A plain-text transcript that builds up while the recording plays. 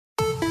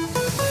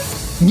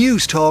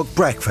Newstalk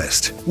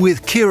Breakfast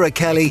with Ciara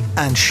Kelly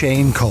and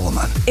Shane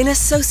Coleman. In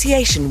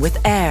association with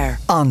AIR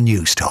On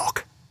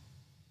Newstalk.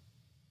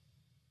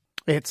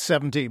 It's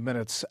 17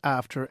 minutes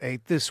after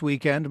 8. This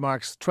weekend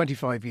marks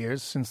 25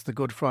 years since the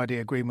Good Friday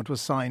Agreement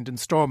was signed in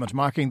Stormont,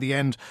 marking the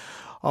end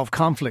of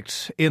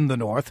conflict in the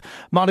north.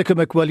 Monica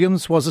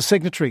McWilliams was a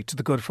signatory to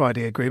the Good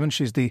Friday Agreement.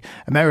 She's the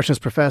Emeritus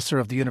Professor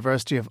of the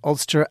University of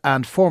Ulster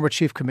and former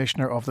Chief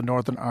Commissioner of the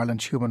Northern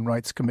Ireland Human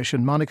Rights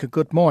Commission. Monica,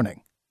 good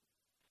morning.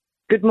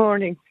 Good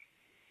morning.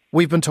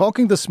 We've been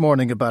talking this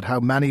morning about how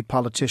many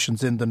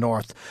politicians in the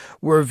north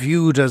were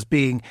viewed as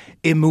being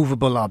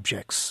immovable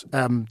objects.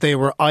 They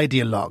were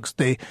ideologues.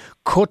 They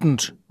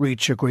couldn't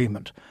reach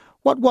agreement.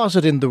 What was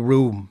it in the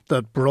room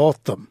that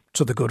brought them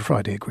to the Good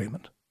Friday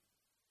Agreement?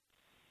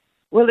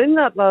 Well, in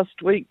that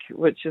last week,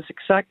 which is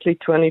exactly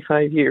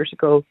 25 years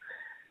ago,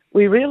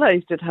 we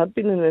realised it had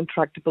been an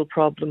intractable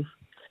problem.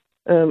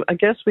 I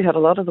guess we had a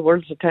lot of the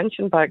world's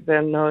attention back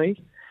then now,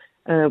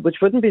 which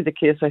wouldn't be the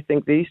case, I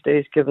think, these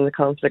days, given the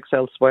conflicts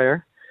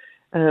elsewhere.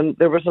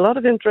 There was a lot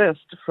of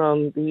interest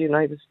from the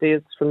United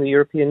States, from the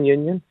European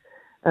Union.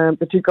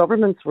 The two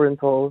governments were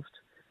involved.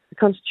 The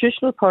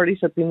constitutional parties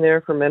had been there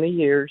for many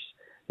years.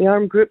 The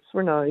armed groups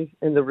were now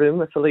in the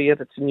room,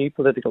 affiliated to new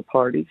political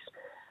parties.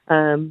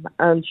 And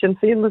Sinn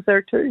Féin was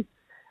there too.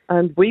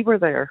 And we were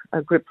there,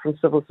 a group from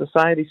civil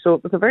society. So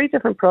it was a very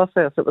different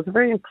process. It was a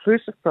very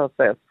inclusive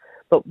process.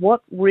 But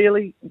what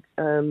really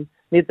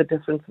made the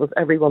difference was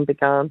everyone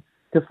began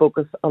to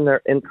focus on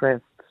their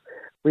interests.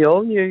 We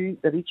all knew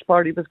that each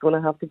party was going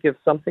to have to give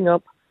something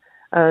up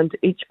and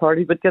each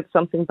party would get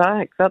something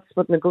back. That's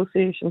what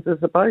negotiations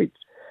is about.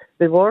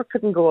 The war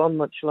couldn't go on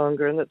much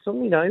longer, and it's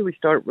only now we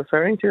start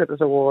referring to it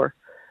as a war.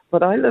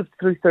 But I lived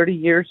through 30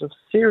 years of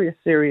serious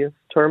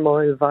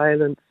turmoil,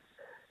 violence,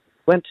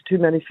 went to too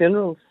many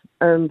funerals,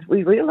 and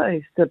we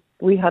realised that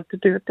we had to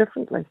do it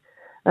differently.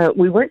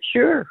 We weren't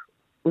sure,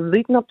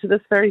 leading up to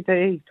this very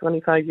day,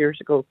 25 years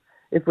ago,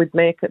 if we'd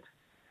make it.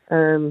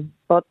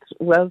 But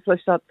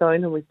Wellesley sat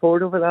down and we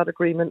pored over that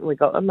agreement and we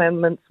got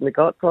amendments and we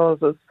got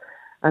clauses,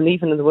 and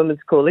even in the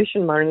Women's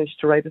Coalition managed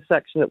to write a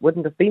section that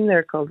wouldn't have been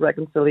there called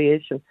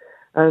reconciliation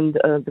and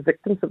the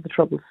victims of the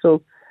Troubles.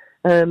 So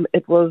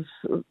it was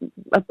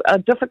a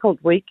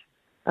difficult week,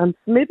 and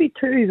maybe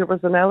too there was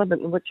an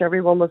element in which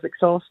everyone was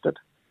exhausted.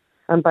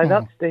 And by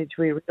that stage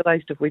we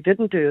realised if we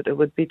didn't do it, it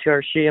would be to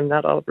our shame.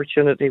 That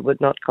opportunity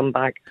would not come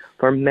back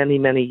for many,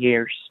 many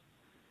years.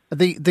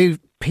 The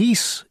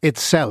peace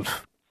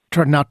itself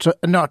turned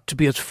not to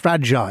be as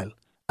fragile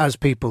as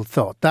people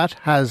thought. That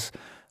has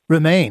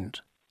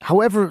remained.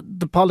 However,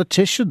 the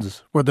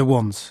politicians were the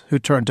ones who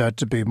turned out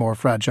to be more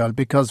fragile,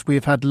 because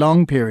we've had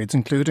long periods,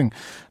 including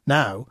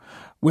now,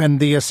 when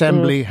the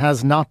Assembly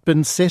has not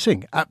been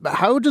sitting.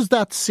 How does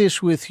that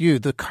sit with you?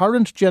 The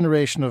current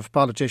generation of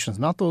politicians,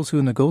 not those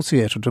who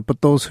negotiated it,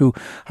 but those who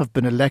have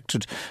been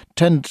elected,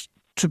 tend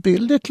to be a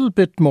little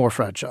bit more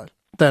fragile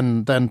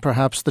than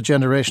perhaps the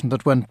generation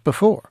that went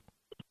before.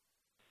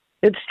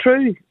 It's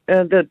true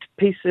that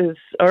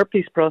our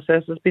peace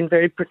process has been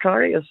very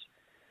precarious,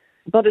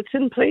 but it's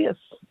in place.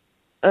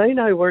 I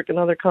now work in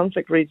other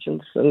conflict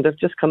regions and I've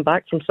just come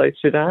back from South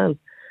Sudan.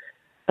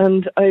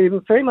 And I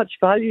very much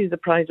value the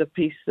prize of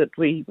peace that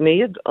we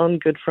made on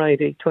Good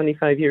Friday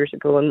 25 years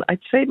ago. And I'd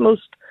say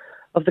most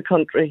of the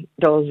country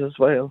does as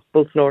well,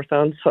 both north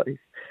and south.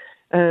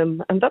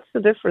 And that's the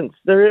difference.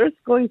 There is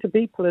going to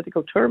be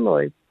political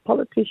turmoil.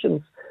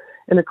 Politicians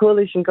in a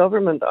coalition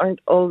government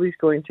aren't always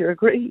going to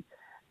agree.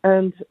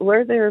 And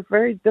where there are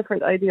very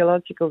different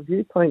ideological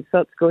viewpoints,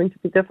 that's going to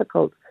be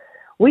difficult.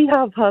 We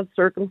have had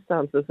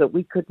circumstances that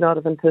we could not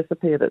have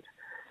anticipated.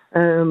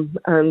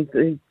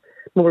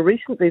 More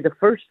recently, the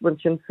first, when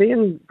Sinn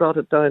Féin brought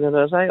it down, and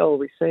as I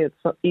always say, it's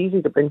not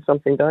easy to bring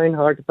something down,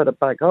 hard to put it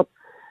back up.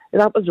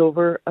 That was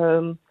over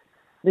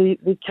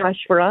the cash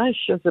for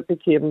ash, as it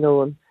became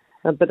known,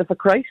 a bit of a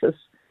crisis.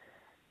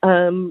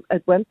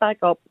 It went back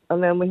up,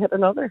 and then we hit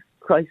another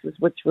crisis,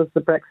 which was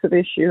the Brexit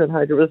issue and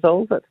how to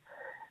resolve it.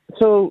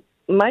 So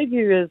my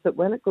view is that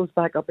when it goes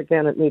back up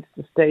again, it needs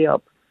to stay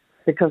up,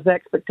 because the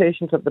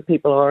expectations of the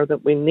people are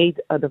that we need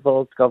a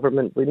devolved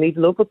government. We need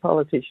local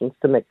politicians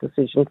to make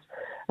decisions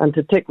and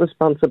to take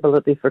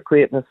responsibility for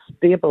creating a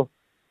stable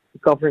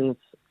governance.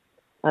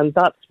 And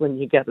that's when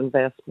you get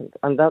investment,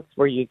 and that's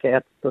where you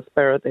get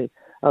prosperity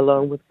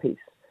along with peace.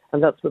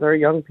 And that's what our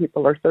young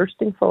people are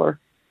thirsting for.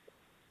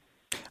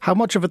 How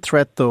much of a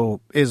threat,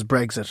 though, is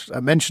Brexit?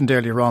 I mentioned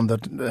earlier on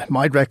that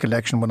my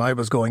recollection when I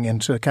was going in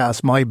to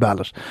cast my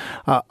ballot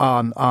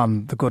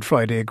on the Good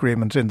Friday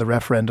Agreement in the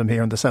referendum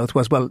here in the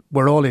Southwest, well,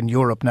 we're all in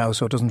Europe now,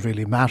 so it doesn't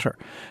really matter.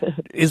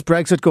 Is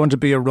Brexit going to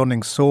be a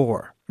running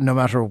sore, no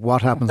matter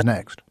what happens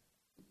next?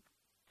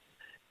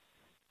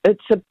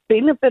 It's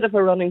been a bit of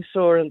a running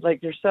sore, and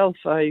like yourself,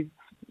 I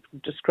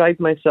describe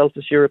myself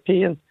as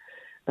European.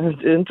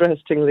 And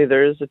interestingly,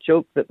 there is a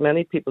joke that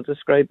many people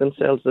describe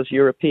themselves as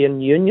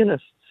European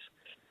Unionists.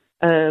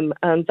 And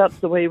that's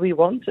the way we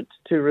wanted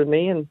to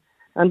remain.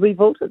 And we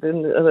voted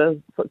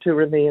to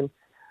remain.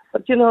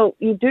 But,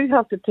 you do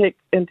have to take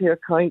into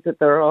account that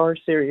there are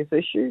serious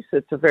issues.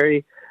 It's a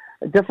very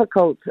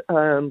difficult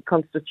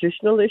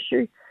constitutional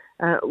issue.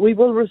 We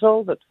will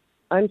resolve it.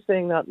 I'm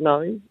saying that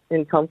now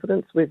in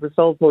confidence. We've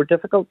resolved more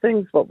difficult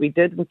things. What we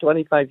did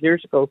 25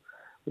 years ago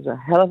was a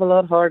hell of a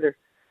lot harder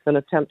than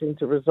attempting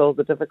to resolve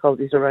the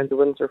difficulties around the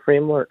Windsor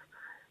framework.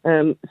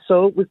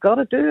 So we've got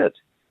to do it.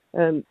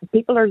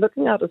 People are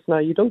looking at us now.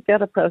 You don't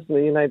get a President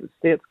of the United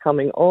States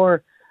coming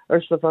or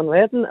Ursula von der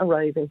Leyen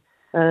arriving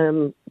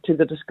to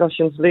the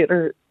discussions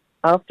later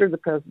after the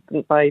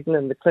President Biden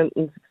and the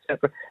Clintons,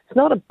 etc. It's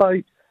not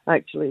about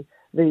actually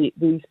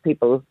these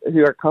people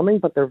who are coming,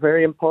 but they're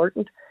very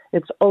important.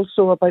 It's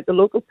also about the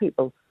local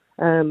people,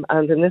 and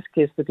in this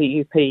case the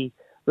DUP,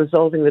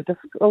 resolving the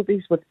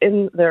difficulties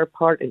within their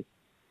party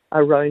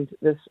around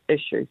this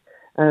issue.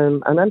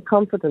 And I'm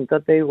confident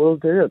that they will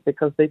do it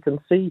because they can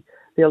see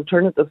the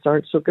alternatives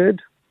aren't so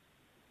good.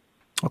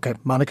 OK,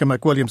 Monica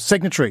McWilliams,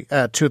 signatory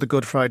to the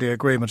Good Friday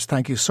Agreement.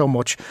 Thank you so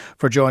much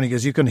for joining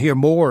us. You can hear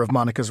more of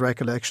Monica's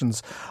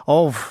recollections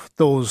of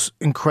those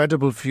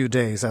incredible few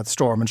days at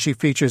Stormont. She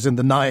features in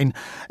the 9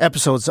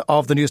 episodes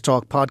of the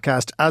Newstalk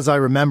podcast, As I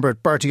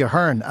Remembered, Bertie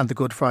Ahern and the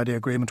Good Friday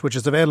Agreement, which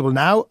is available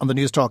now on the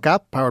Newstalk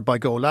app, powered by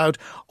Go Loud,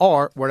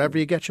 or wherever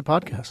you get your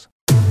podcasts.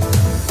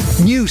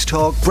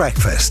 Newstalk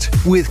Breakfast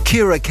with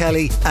Kira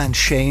Kelly and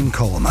Shane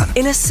Coleman.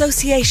 In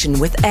association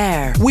with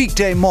AIR.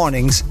 Weekday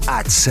mornings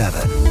at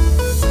 7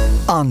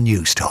 on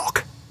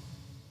Newstalk.